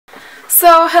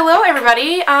So hello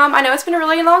everybody, I know it's been a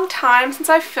really long time since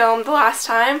I filmed the last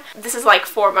time. This is like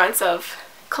 4 months of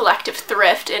collective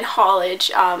thrift and haulage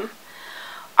all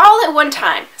at one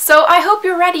time. So I hope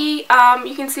you're ready.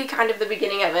 You can see kind of the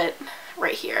beginning of it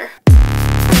right here.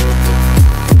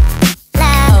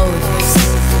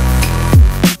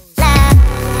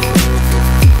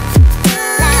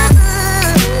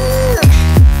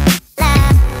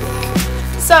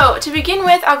 So to begin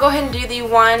with, I'll go ahead and do the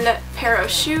one pair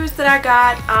of shoes that I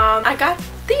got. I got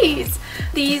these.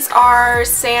 These are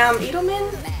Sam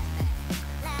Edelman,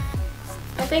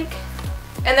 I think.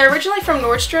 And they're originally from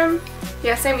Nordstrom.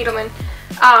 Yeah, Sam Edelman.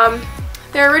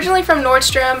 They're originally from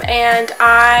Nordstrom, and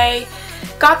I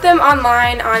got them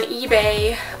online on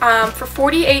eBay for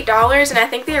 $48, and I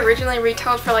think they originally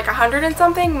retailed for like 100 and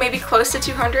something, maybe close to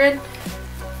 200.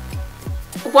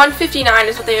 $159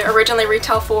 is what they originally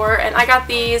retail for, and I got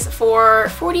these for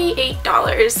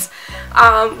 $48,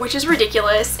 which is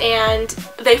ridiculous, and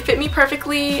they fit me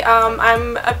perfectly.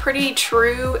 I'm a pretty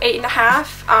true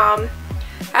 8.5. I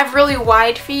have really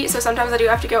wide feet, so sometimes I do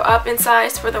have to go up in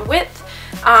size for the width,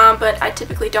 but I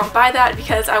typically don't buy that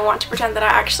because I want to pretend that I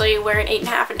actually wear an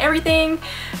 8.5 and everything.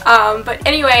 But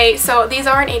anyway, so these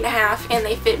are an 8.5 and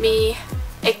they fit me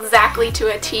exactly to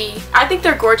a T. I think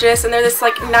they're gorgeous, and they're this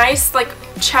like nice like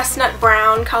chestnut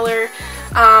brown color,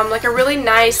 like a really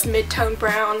nice mid-tone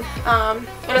brown,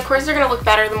 and of course they're gonna look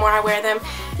better the more I wear them.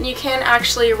 And you can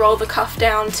actually roll the cuff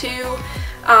down too,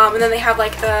 and then they have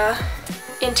like the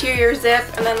interior zip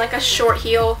and then like a short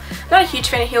heel. I'm not a huge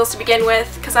fan of heels to begin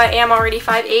with because I am already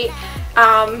 5'8",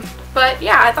 but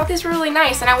yeah, I thought these were really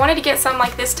nice, and I wanted to get some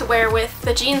like this to wear with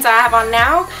the jeans I have on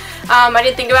now. I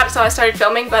didn't think about it until I started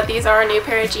filming, but these are a new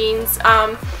pair of jeans.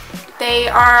 They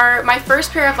are my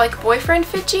first pair of like boyfriend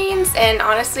fit jeans, and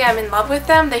honestly I'm in love with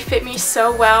them. They fit me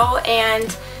so well,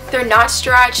 and they're not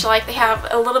stretched, like they have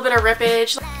a little bit of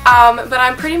rippage, but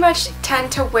I pretty much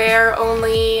tend to wear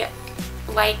only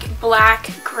like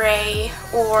black, gray,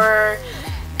 or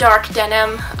dark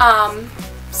denim.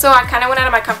 So I kind of went out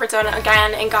of my comfort zone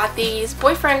again and got these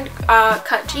boyfriend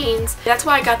cut jeans. That's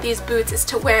why I got these boots, is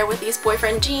to wear with these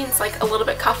boyfriend jeans, like a little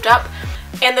bit cuffed up.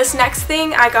 And this next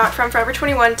thing I got from Forever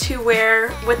 21 to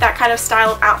wear with that kind of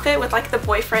style of outfit, with like the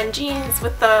boyfriend jeans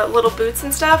with the little boots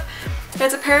and stuff.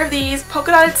 It's a pair of these polka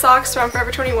dotted socks from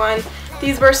Forever 21.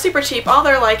 These were super cheap. All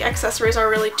their like accessories are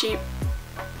really cheap.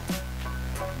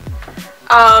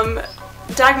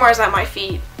 Dagmar's at my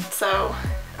feet, so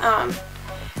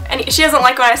and she doesn't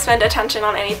like when I spend attention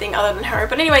on anything other than her.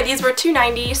 But anyway, these were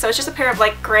 $2.90, so it's just a pair of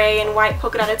like gray and white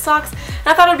polka dotted socks. And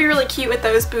I thought it would be really cute with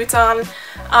those boots on,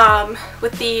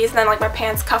 with these, and then like my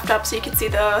pants cuffed up so you could see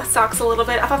the socks a little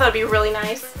bit. I thought that would be really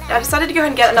nice. I decided to go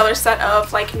ahead and get another set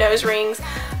of like nose rings,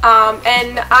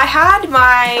 and I had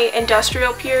my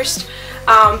industrial pierced,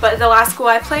 but the last school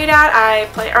I played at,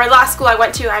 last school I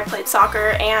went to, I played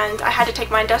soccer, and I had to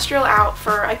take my industrial out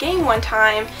for a game one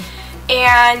time,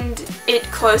 and it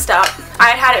closed up.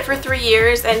 I had had it for 3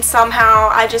 years, and somehow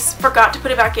I just forgot to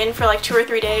put it back in for like 2 or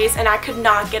 3 days, and I could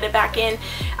not get it back in.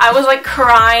 I was like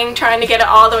crying trying to get it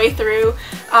all the way through.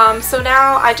 So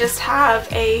now I just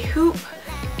have a hoop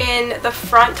in the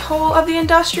front hole of the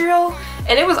industrial,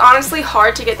 and it was honestly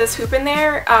hard to get this hoop in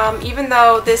there, even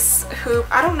though this hoop,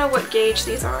 I don't know what gauge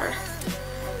these are.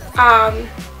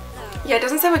 Yeah, it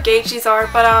doesn't say what gauge these are,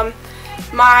 but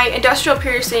my industrial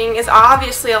piercing is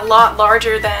obviously a lot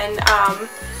larger than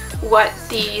what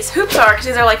these hoops are, because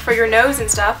these are like for your nose and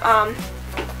stuff.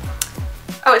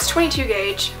 Oh, it's 22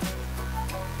 gauge.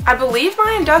 I believe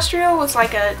my industrial was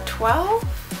like a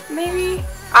 12, maybe?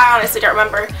 I honestly don't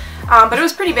remember. But it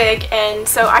was pretty big, and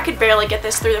so I could barely get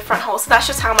this through the front hole, so that's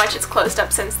just how much it's closed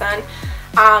up since then.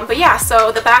 But yeah,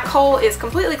 so the back hole is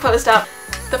completely closed up.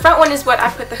 The front one is what I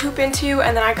put the hoop into,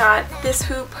 and then I got this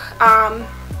hoop.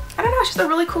 I don't know, it's just a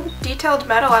really cool detailed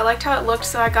metal. I liked how it looked,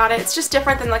 so I got it. It's just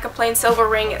different than like a plain silver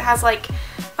ring. It has like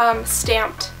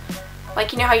stamped,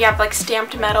 like you know how you have like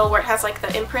stamped metal where it has like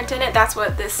the imprint in it? That's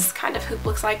what this kind of hoop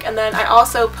looks like. And then I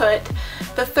also put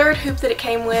the third hoop that it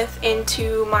came with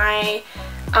into my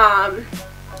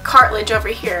cartilage over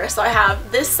here. So I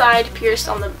have this side pierced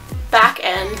on the back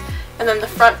end, and then the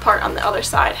front part on the other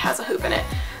side has a hoop in it.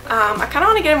 I kind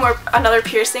of want to get another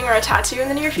piercing or a tattoo in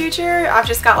the near future. I've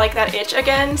just got like that itch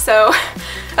again, so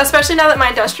especially now that my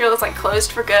industrial is like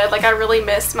closed for good, like I really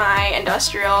miss my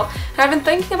industrial. And I've been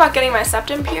thinking about getting my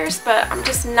septum pierced, but I'm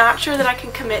just not sure that I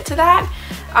can commit to that.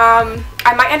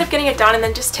 I might end up getting it done and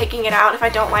then just taking it out if I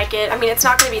don't like it. I mean, it's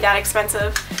not going to be that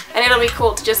expensive, and it'll be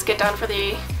cool to just get done for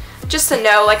just to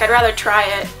know, like I'd rather try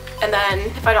it, and then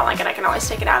if I don't like it I can always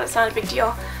take it out. It's not a big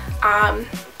deal.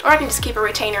 Or I can just keep a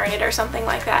retainer in it or something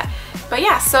like that. But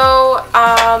yeah, so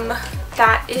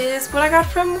that is what I got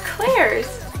from Claire's.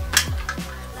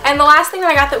 And the last thing that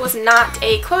I got that was not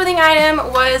a clothing item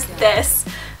was this.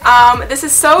 This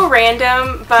is so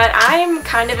random, but I'm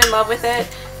kind of in love with it.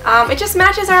 It just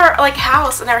matches our like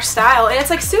house and our style, and it's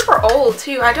like super old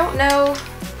too. I don't know.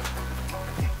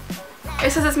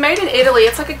 It says it's made in Italy.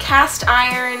 It's like a cast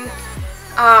iron.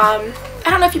 I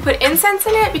don't know if you put incense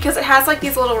in it because it has like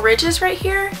these little ridges right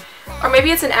here, or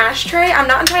maybe it's an ashtray. I'm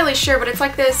not entirely sure, but it's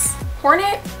like this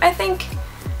hornet, I think.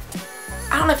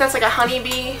 I don't know if that's like a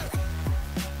honeybee.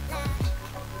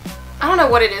 I don't know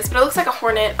what it is, but it looks like a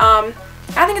hornet.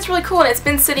 I think it's really cool, and it's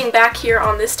been sitting back here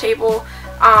on this table,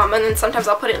 and then sometimes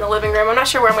I'll put it in the living room. I'm not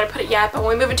sure where I'm going to put it yet, but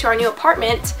when we move into our new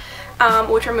apartment,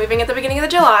 which we're moving at the beginning of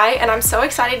July, and I'm so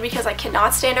excited because I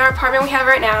cannot stand our apartment we have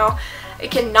right now. I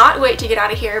cannot wait to get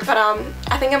out of here, but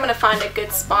I think I'm going to find a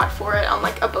good spot for it on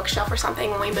like a bookshelf or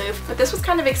something when we move. But this was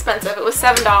kind of expensive. It was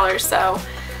 $7, so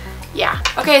yeah.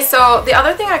 Okay, so the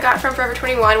other thing I got from Forever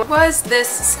 21 was this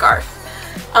scarf.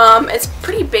 It's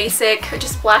pretty basic,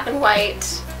 just black and white.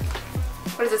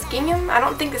 What is this, gingham? I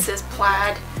don't think this is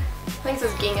plaid. I think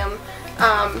this is gingham.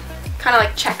 Kind of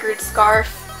like checkered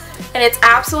scarf. And it's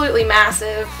absolutely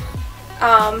massive.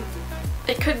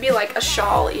 It could be like a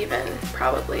shawl even,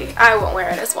 probably. I won't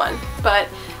wear it as one, but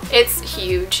it's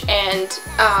huge, and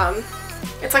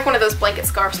it's like one of those blanket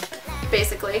scarves,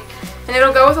 basically. And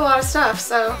it'll go with a lot of stuff,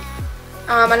 so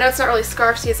I know it's not really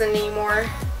scarf season anymore,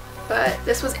 but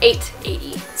this was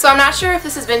 $8.80. So I'm not sure if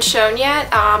this has been shown yet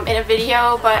in a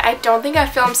video, but I don't think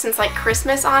I've filmed since like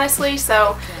Christmas, honestly,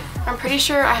 so I'm pretty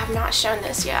sure I have not shown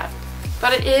this yet.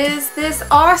 But it is this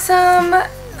awesome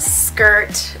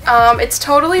skirt. It's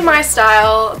totally my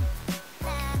style.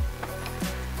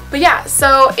 But yeah,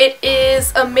 so it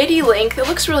is a midi length. It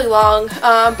looks really long,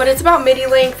 but it's about midi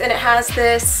length, and it has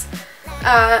this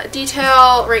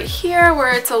detail right here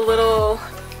where it's a little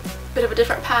bit of a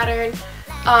different pattern.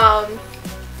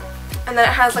 And then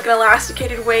it has like an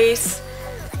elasticated waist.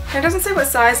 And it doesn't say what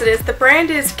size it is. The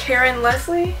brand is Karen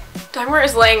Leslie. Dagmar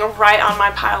is laying right on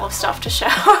my pile of stuff to show.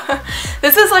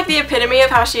 This is like the epitome of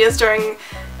how she is during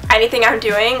anything I'm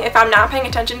doing. If I'm not paying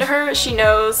attention to her, she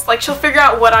knows, like she'll figure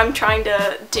out what I'm trying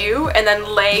to do and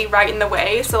then lay right in the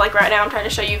way. So like right now I'm trying to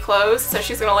show you clothes, so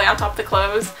she's gonna lay on top of the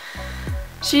clothes.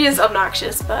 She is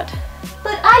obnoxious, but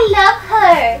I love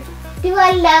her. Do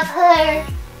I love her?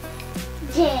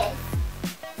 Yes.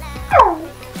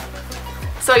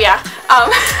 So yeah.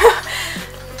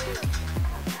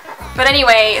 But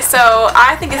anyway, so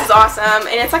I think this is awesome,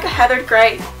 and it's like a heathered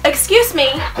gray. Excuse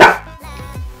me.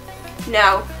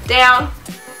 No. Down.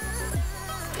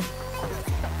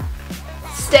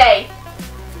 Stay.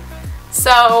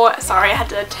 So, sorry, I had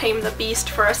to tame the beast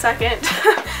for a second.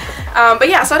 But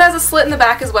yeah, so it has a slit in the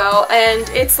back as well, and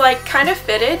it's like kind of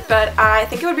fitted, but I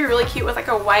think it would be really cute with like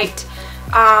a white,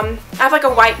 I have like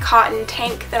a white cotton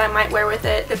tank that I might wear with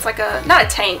it. It's like a, not a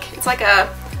tank, it's like a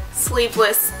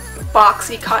sleeveless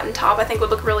boxy cotton top. I think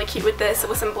would look really cute with this,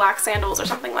 with some black sandals or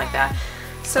something like that.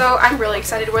 So I'm really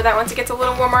excited to wear that once it gets a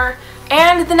little warmer.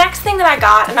 And the next thing that I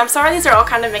got, and I'm sorry these are all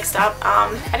kind of mixed up,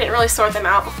 I didn't really sort them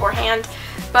out beforehand,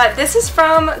 but this is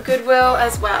from Goodwill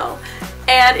as well.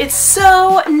 And it's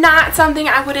so not something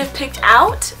I would have picked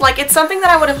out. Like, it's something that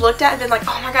I would have looked at and been like,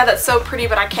 oh my god, that's so pretty,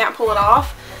 but I can't pull it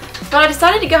off. But I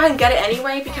decided to go ahead and get it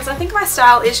anyway because I think my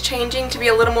style is changing to be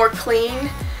a little more clean.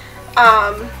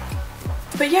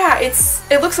 But yeah,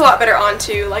 it looks a lot better on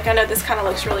too. Like, I know this kind of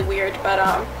looks really weird,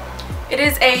 but it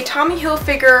is a Tommy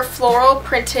Hilfiger floral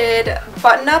printed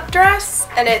button-up dress,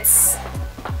 and it's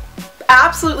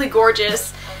absolutely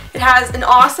gorgeous. It has an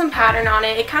awesome pattern on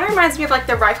it. It kind of reminds me of like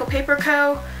the Rifle Paper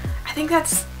Co. I think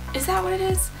that's, is that what it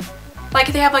is?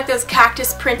 Like they have like those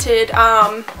cactus printed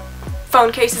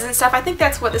phone cases and stuff. I think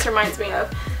that's what this reminds me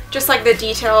of. Just like the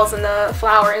details and the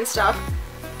flower and stuff.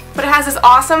 But it has this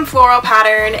awesome floral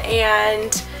pattern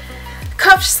and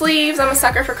cuffed sleeves. I'm a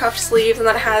sucker for cuffed sleeves. And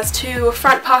then it has 2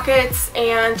 front pockets,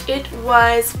 and it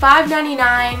was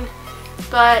 $5.99,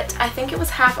 but I think it was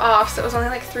half off, so it was only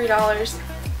like $3.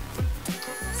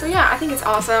 So yeah, I think it's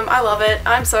awesome. I love it.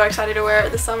 I'm so excited to wear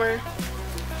it this summer.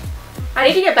 I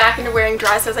need to get back into wearing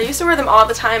dresses. I used to wear them all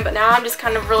the time, but now I'm just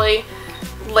kind of really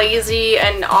lazy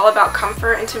and all about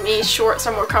comfort, and to me shorts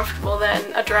are more comfortable than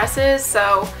a dress is,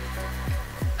 so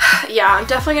yeah, I'm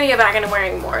definitely gonna get back into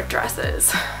wearing more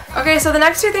dresses. Okay, so the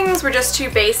next 2 things were just 2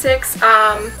 basics, and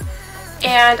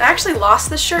I actually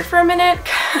lost this shirt for a minute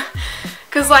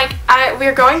because like we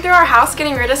were going through our house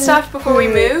getting rid of stuff before we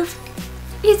moved.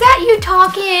 Is that you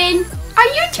talking? Are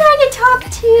you trying to talk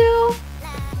too?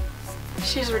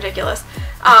 She's ridiculous.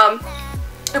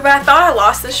 But I thought I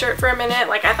lost this shirt for a minute.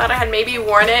 Like, I thought I had maybe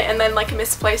worn it and then like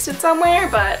misplaced it somewhere,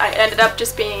 but I ended up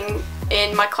just being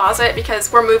in my closet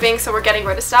because we're moving, so we're getting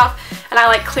rid of stuff. And I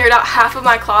like cleared out half of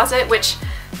my closet, which,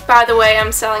 by the way,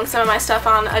 I'm selling some of my stuff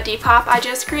on a Depop I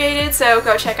just created, so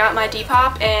go check out my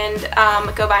Depop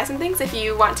and go buy some things if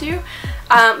you want to.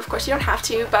 Of course you don't have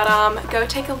to, but go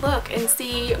take a look and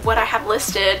see what I have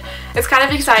listed. It's kind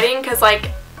of exciting because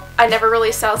like I never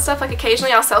really sell stuff. Like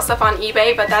occasionally I'll sell stuff on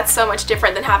eBay, but that's so much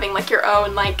different than having like your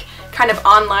own like kind of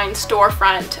online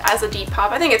storefront as a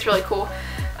Depop. I think it's really cool.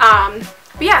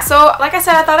 But yeah, so like I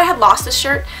said, I thought I had lost this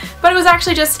shirt, but it was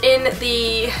actually just in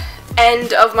the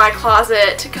end of my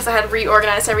closet because I had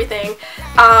reorganized everything.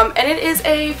 And it is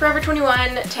a Forever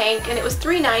 21 tank, and it was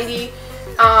 $3.90.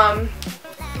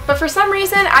 But for some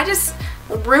reason I just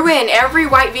ruin every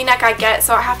white v-neck I get,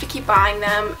 so I have to keep buying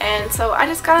them, and so I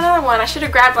just got another one. I should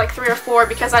have grabbed like 3 or 4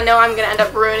 because I know I'm gonna end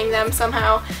up ruining them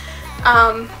somehow.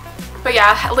 But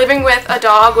yeah, living with a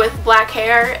dog with black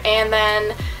hair and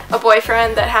then a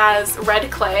boyfriend that has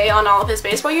red clay on all of his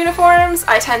baseball uniforms,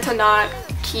 I tend to not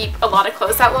keep a lot of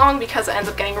clothes that long because it ends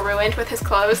up getting ruined with his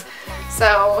clothes.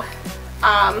 So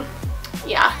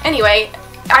yeah, anyway,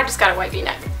 I just got a white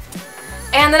v-neck.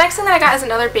 And the next thing that I got is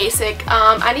another basic.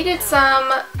 I needed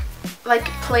some like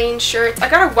plain shirts. I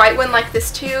got a white one like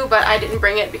this too, but I didn't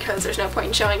bring it because there's no point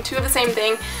in showing 2 of the same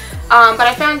thing. But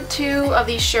I found 2 of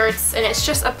these shirts, and it's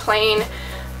just a plain,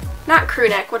 not crew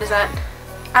neck, what is that?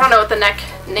 I don't know what the neck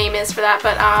name is for that,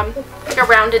 but like a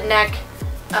rounded neck,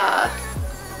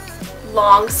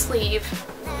 long sleeve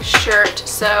shirt.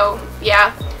 So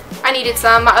yeah, I needed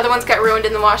some. My other ones got ruined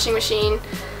in the washing machine.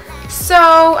 So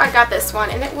I got this one,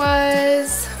 and it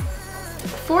was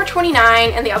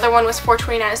 $4.29, and the other one was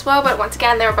 $4.29 as well, but once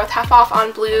again they were both half off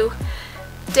on Blue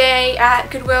Day at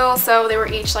Goodwill, so they were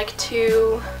each like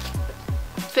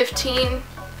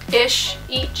 $2.15-ish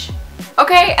each.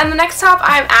 Okay, and the next top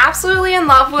I'm absolutely in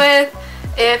love with.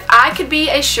 If I could be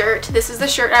a shirt, this is the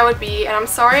shirt I would be, and I'm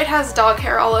sorry it has dog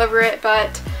hair all over it,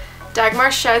 but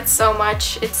Dagmar sheds so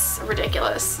much, it's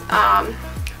ridiculous. But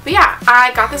yeah,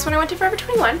 I got this when I went to Forever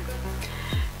 21.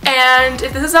 And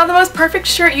if this is not the most perfect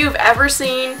shirt you've ever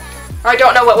seen, or I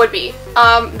don't know what would be.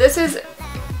 This is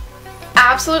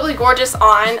absolutely gorgeous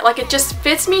on. Like, it just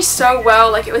fits me so well,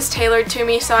 like it was tailored to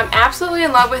me, so I'm absolutely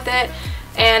in love with it.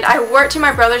 And I wore it to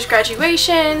my brother's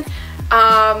graduation.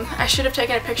 I should have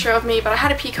taken a picture of me, but I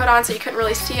had a pea coat on so you couldn't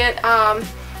really see it.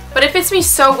 But it fits me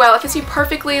so well, it fits me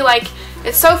perfectly, like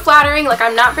it's so flattering, like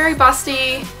I'm not very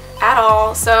busty at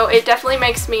all, so it definitely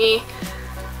makes me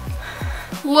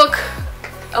look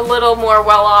a little more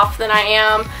well off than I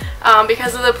am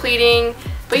because of the pleating.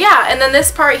 But yeah, and then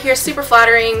this part here is super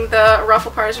flattering. The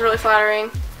ruffle part is really flattering.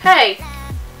 Hey!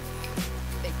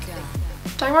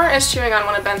 Dagmar is chewing on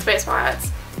one of Ben's baseball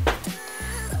hats.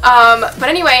 But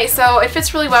anyway, so it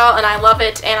fits really well and I love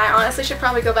it, and I honestly should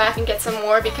probably go back and get some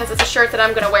more because it's a shirt that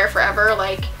I'm gonna wear forever.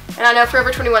 Like, and I know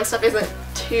Forever 21 stuff isn't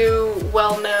too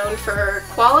well known for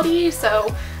quality,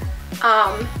 so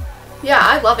yeah,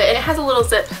 I love it. And it has a little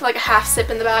zip, like a half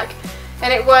zip in the back.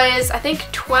 And it was, I think,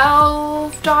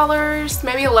 $12,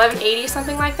 maybe $11.80,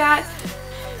 something like that.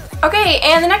 Okay,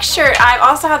 and the next shirt, I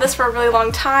also had this for a really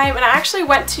long time, and I actually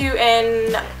went to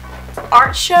an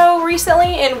art show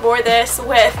recently and wore this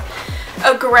with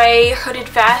a gray hooded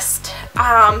vest,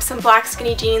 some black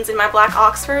skinny jeans, and my black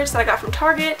Oxfords that I got from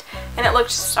Target, and it looked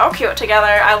so cute together.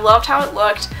 I loved how it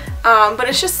looked, but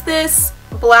it's just this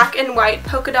black and white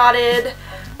polka dotted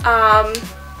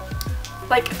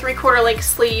like 3/4 length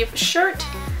sleeve shirt.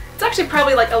 It's actually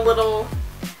probably like a little,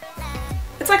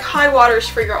 it's like high waters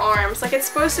for your arms. Like, it's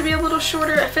supposed to be a little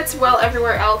shorter. It fits well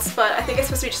everywhere else, but I think it's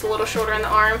supposed to be just a little shorter in the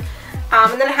arm.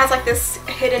 And then it has like this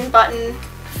hidden button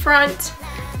front,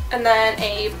 and then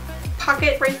a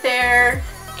pocket right there,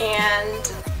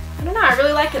 and I don't know, I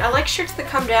really like it. I like shirts that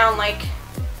come down like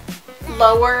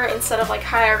lower instead of like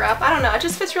higher up. I don't know, it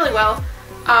just fits really well.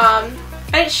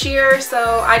 And it's sheer,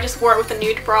 so I just wore it with a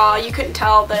nude bra. You couldn't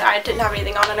tell that I didn't have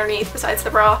anything on underneath besides the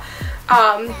bra.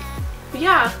 But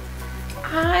yeah,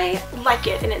 I like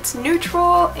it, and it's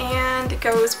neutral and it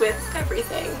goes with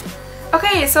everything.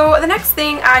 Okay, so the next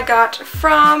thing I got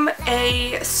from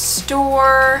a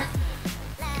store,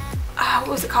 what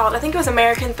was it called? I think it was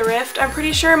American Thrift, I'm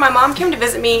pretty sure. My mom came to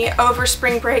visit me over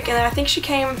spring break, and then I think she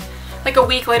came like a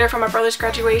week later from my brother's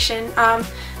graduation.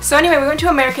 So anyway, we went to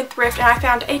American Thrift and I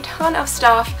found a ton of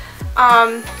stuff.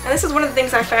 And this is one of the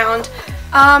things I found.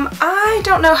 I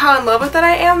don't know how in love with it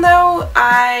I am though.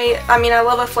 I mean, I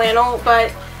love a flannel,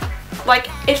 but like,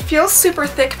 it feels super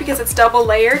thick because it's double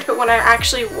layered, but when I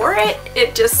actually wore it,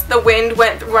 the wind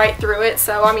went right through it.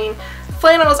 So I mean,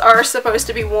 flannels are supposed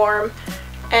to be warm,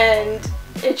 and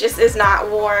it just is not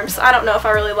warm, so I don't know if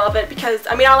I really love it because,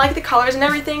 I mean, I like the colors and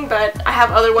everything, but I have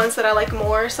other ones that I like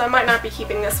more, so I might not be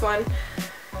keeping this one.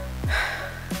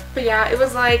 But yeah, it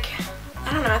was like,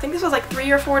 I don't know, I think this was like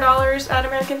 $3 or $4 at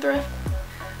American Thrift.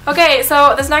 Okay,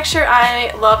 so this next shirt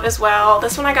I love as well.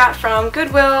 This one I got from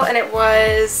Goodwill, and it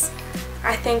was,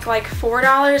 I think, like $4.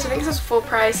 I think this was full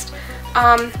priced.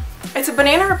 It's a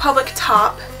Banana Republic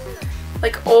top,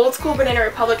 like old school Banana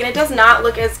Republic, and it does not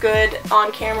look as good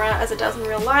on camera as it does in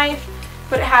real life,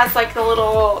 but it has like the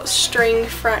little string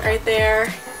front right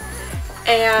there,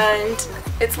 and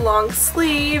it's long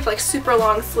sleeve, like super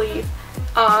long sleeve,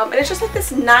 and it's just like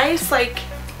this nice like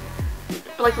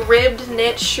ribbed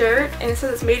knit shirt, and it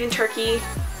says it's made in Turkey.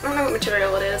 I don't know what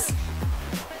material it is.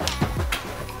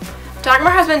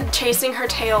 Dagmar has been chasing her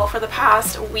tail for the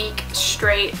past week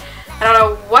straight. I don't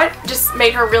know what just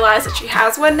made her realize that she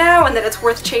has one now and that it's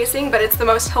worth chasing, but it's the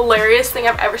most hilarious thing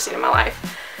I've ever seen in my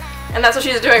life. And that's what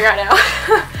she's doing right now.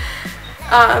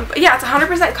 But yeah, it's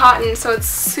 100% cotton, so it's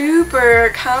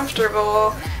super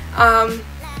comfortable.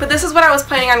 But this is what I was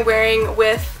planning on wearing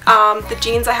with the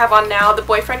jeans I have on now, the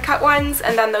boyfriend cut ones,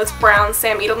 and then those brown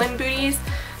Sam Edelman booties.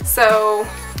 So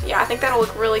yeah, I think that'll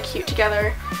look really cute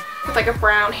together with like a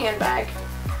brown handbag.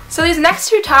 So these next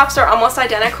two tops are almost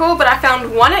identical, but I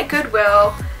found one at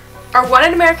Goodwill, or one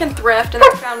at American Thrift, and I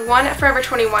found one at Forever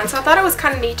 21. So I thought it was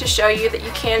kind of neat to show you that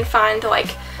you can find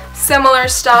like similar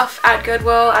stuff at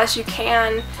Goodwill as you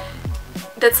can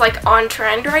that's like on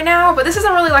trend right now. But this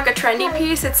isn't really like a trendy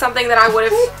piece. It's something that I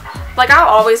would have, like, I'll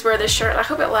always wear this shirt. I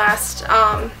hope it lasts.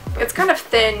 It's kind of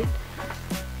thin,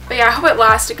 but yeah, I hope it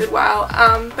lasts a good while.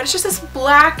 But it's just this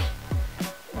black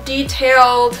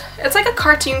detailed, it's like a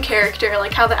cartoon character,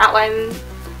 like how the outline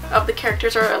of the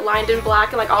characters are lined in black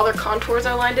and like all their contours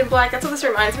are lined in black. That's what this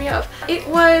reminds me of. It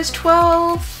was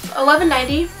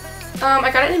 $11.90.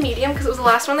 I got it in a medium because it was the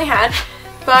last one they had,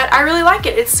 but I really like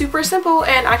it. It's super simple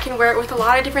and I can wear it with a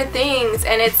lot of different things,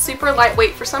 and it's super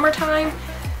lightweight for summertime,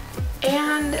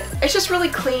 and it's just really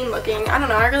clean looking. I don't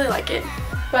know, I really like it.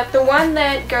 But the one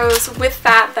that goes with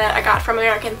that I got from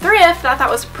American Thrift that I thought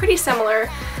was pretty similar,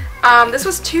 this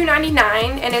was $2.99,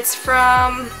 and it's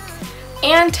from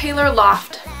Ann Taylor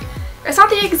Loft. It's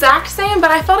not the exact same, but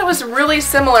I felt it was really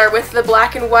similar with the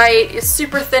black and white. It's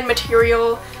super thin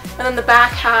material, and then the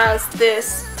back has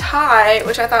this tie,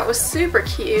 which I thought was super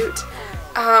cute.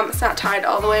 It's not tied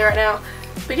all the way right now,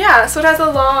 but yeah, so it has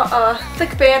a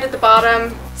thick band at the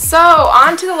bottom. So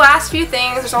on to the last few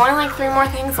things. There's only like 3 more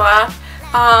things left.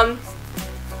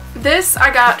 This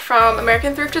I got from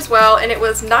American Thrift as well, and it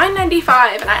was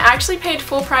 $9.95, and I actually paid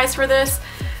full price for this.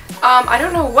 I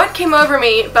don't know what came over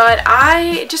me, but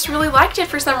I just really liked it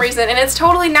for some reason, and it's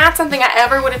totally not something I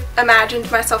ever would have imagined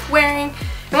myself wearing.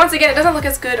 And once again, it doesn't look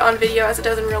as good on video as it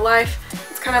does in real life.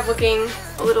 It's kind of looking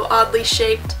a little oddly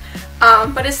shaped.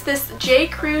 But it's this J.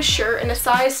 Crew shirt in a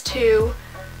size 2,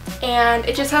 and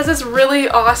it just has this really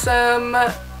awesome,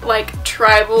 like,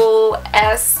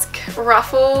 tribal-esque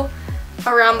ruffle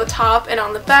around the top and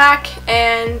on the back,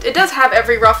 and it does have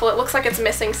every ruffle. It looks like it's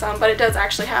missing some, but it does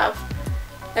actually have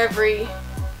every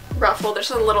ruffle. There's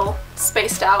a little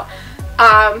spaced out.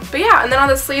 But yeah, and then on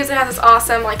the sleeves it has this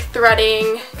awesome like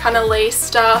threading kind of lace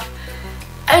stuff.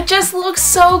 It just looks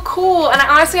so cool, and I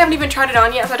honestly haven't even tried it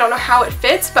on yet, so I don't know how it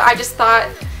fits, but I just thought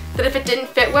that if it didn't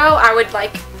fit well, I would,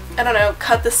 like, I don't know,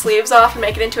 cut the sleeves off and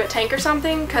make it into a tank or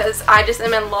something, because I just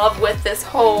am in love with this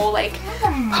whole like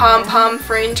pom-pom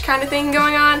fringe kind of thing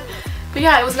going on. But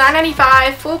yeah, it was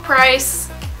 $9.95, full price,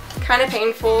 kind of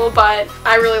painful, but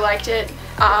I really liked it.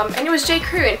 And it was J.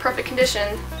 Crew in perfect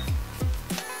condition.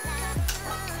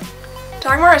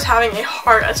 Dagmar is having a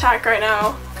heart attack right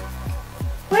now.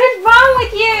 What is wrong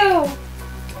with you?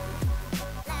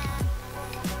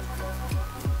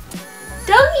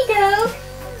 Doggy dog.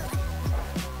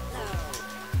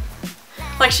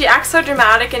 Like, she acts so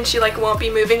dramatic and she like won't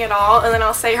be moving at all, and then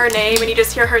I'll say her name and you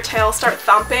just hear her tail start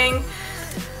thumping.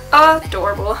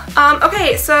 Adorable.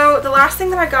 Okay, so the last thing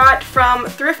that I got from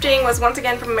thrifting was once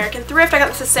again from American Thrift. I got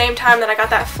this the same time that I got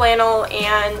that flannel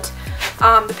and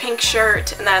the pink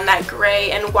shirt and then that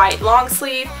gray and white long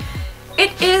sleeve.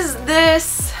 It is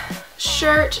this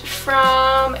shirt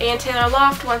from Ann Taylor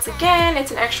Loft once again.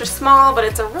 It's an extra small, but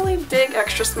it's a really big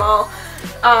extra small.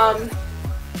 But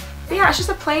yeah, it's just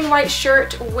a plain white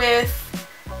shirt with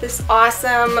this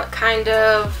awesome kind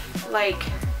of like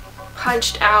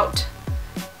punched out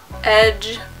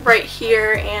edge right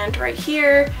here and right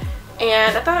here,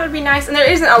 and I thought it would be nice. And there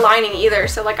isn't a lining either,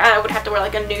 so like I would have to wear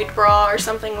like a nude bra or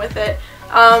something with it.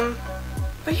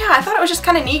 But yeah, I thought it was just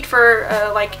kind of neat for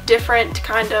like different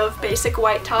kind of basic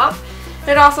white top.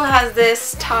 It also has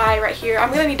this tie right here. I'm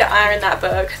gonna need to iron that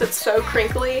bow because it's so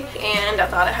crinkly, and I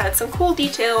thought it had some cool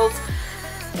details,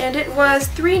 and it was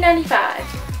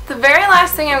 $3.95. The very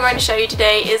last thing I'm going to show you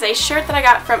today is a shirt that I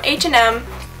got from H&M,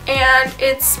 and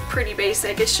it's pretty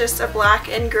basic. It's just a black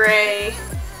and gray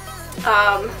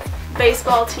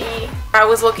baseball tee. I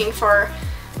was looking for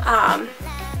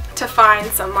to find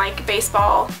some like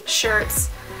baseball shirts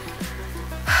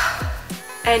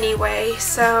anyway,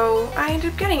 so I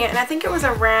ended up getting it, and I think it was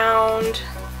around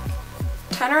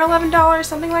 $10 or $11,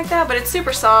 something like that, but it's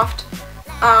super soft.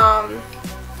 I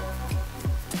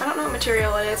don't know what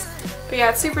material it is, but yeah,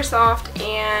 it's super soft,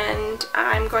 and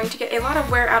I'm going to get a lot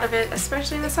of wear out of it,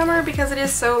 especially in the summer, because it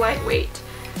is so lightweight.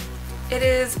 It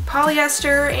is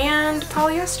polyester and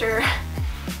polyester.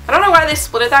 I don't know why they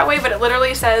split it that way, but it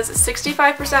literally says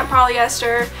 65%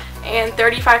 polyester and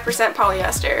 35%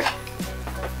 polyester.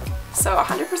 So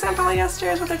 100%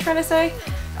 polyester is what they're trying to say.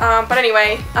 But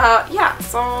anyway, yeah,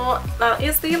 so that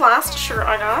is the last shirt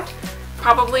I got.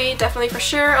 Probably, definitely for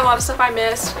sure, a lot of stuff I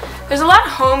missed. There's a lot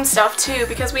of home stuff too,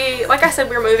 because like I said,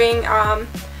 we're moving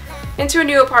into a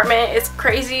new apartment. It's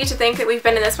crazy to think that we've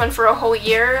been in this one for a whole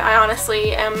year. I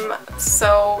honestly am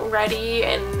so ready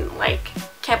and like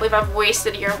can't believe I've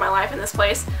wasted a year of my life in this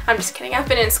place. I'm just kidding. I've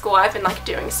been in school. I've been like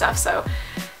doing stuff, so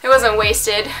it wasn't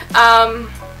wasted.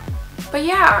 But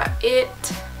yeah,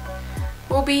 it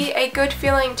will be a good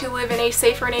feeling to live in a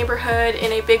safer neighborhood,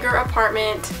 in a bigger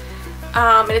apartment.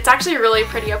 And it's actually a really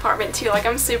pretty apartment too. Like,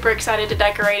 I'm super excited to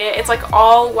decorate it. It's like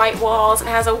all white walls and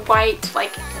has a white,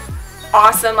 like,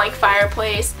 awesome like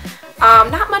fireplace.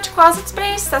 Not much closet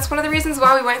space. That's one of the reasons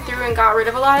why we went through and got rid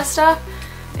of a lot of stuff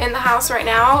in the house right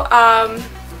now.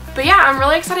 But yeah, I'm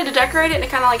really excited to decorate it and to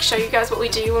kind of like show you guys what we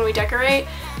do when we decorate.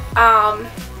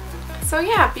 So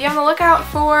yeah, be on the lookout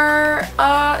for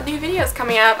new videos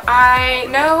coming up. I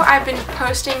know I've been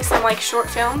posting some like short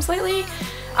films lately.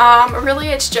 Really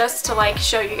it's just to like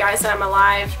show you guys that I'm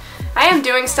alive. I am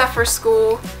doing stuff for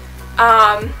school,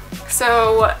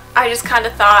 so I just kind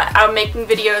of thought I'm making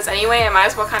videos anyway. I might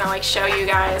as well kind of like show you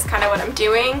guys kind of what I'm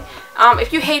doing.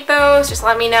 If you hate those, just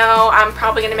let me know. I'm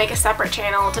probably going to make a separate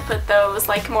channel to put those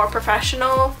like more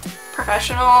professional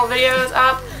videos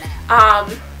up,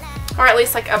 or at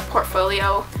least like a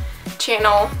portfolio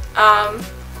channel.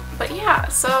 But yeah,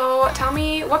 so tell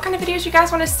me what kind of videos you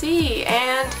guys want to see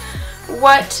and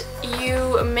what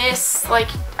you miss. Like,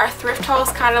 our thrift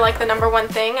hauls kind of like the #1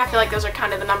 thing. I feel like those are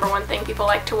kind of the #1 thing people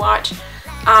like to watch.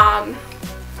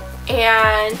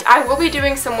 And I will be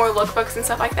doing some more lookbooks and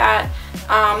stuff like that.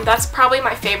 That's probably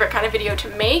my favorite kind of video to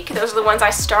make. Those are the ones I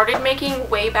started making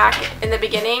way back in the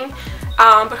beginning.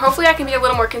 But hopefully I can be a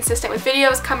little more consistent with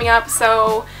videos coming up,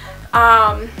 so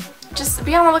just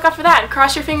be on the lookout for that, and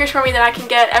cross your fingers for me that I can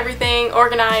get everything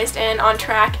organized and on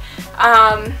track.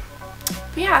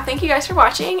 But yeah, thank you guys for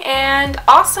watching, and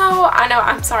also, I know,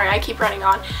 I'm sorry, I keep running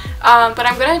on, but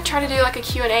I'm going to try to do like a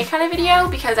Q&A kind of video,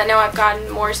 because I know I've gotten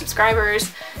more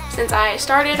subscribers since I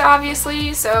started,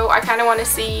 obviously, so I kind of want to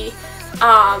see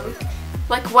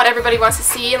like what everybody wants to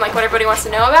see and like what everybody wants to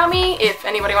know about me, if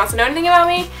anybody wants to know anything about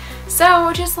me.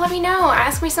 So just let me know,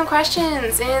 ask me some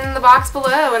questions in the box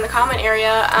below in the comment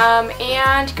area,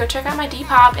 and go check out my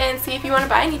Depop and see if you want to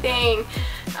buy anything.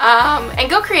 And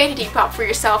go create a Depop for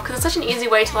yourself, because it's such an easy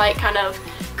way to like kind of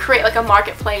create like a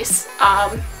marketplace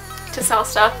to sell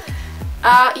stuff.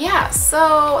 Yeah,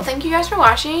 so thank you guys for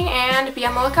watching, and be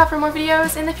on the lookout for more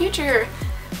videos in the future.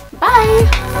 Bye!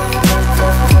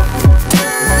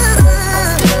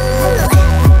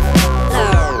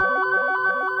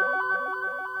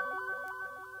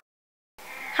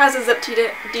 How's the zip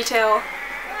detail?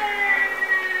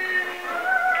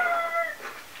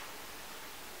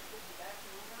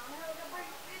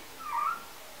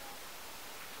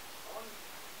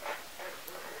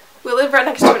 We live right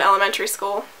next to an elementary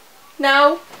school.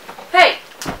 No. Hey!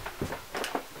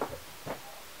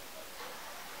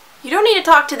 You don't need to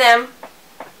talk to them.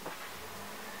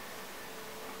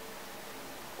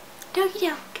 Doggy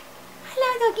dog.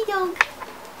 Hello, doggy dog.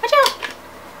 Watch out!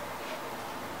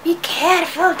 Be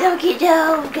careful, doggy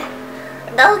dog.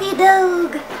 Doggy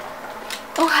dog.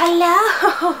 Oh,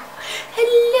 hello.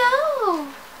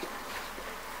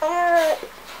 Hello.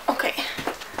 Okay.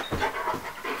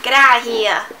 Get out of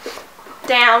here.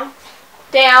 Down.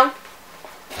 Down.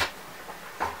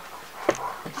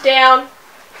 Down.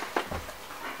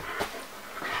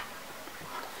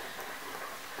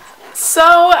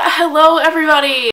 So, hello everybody.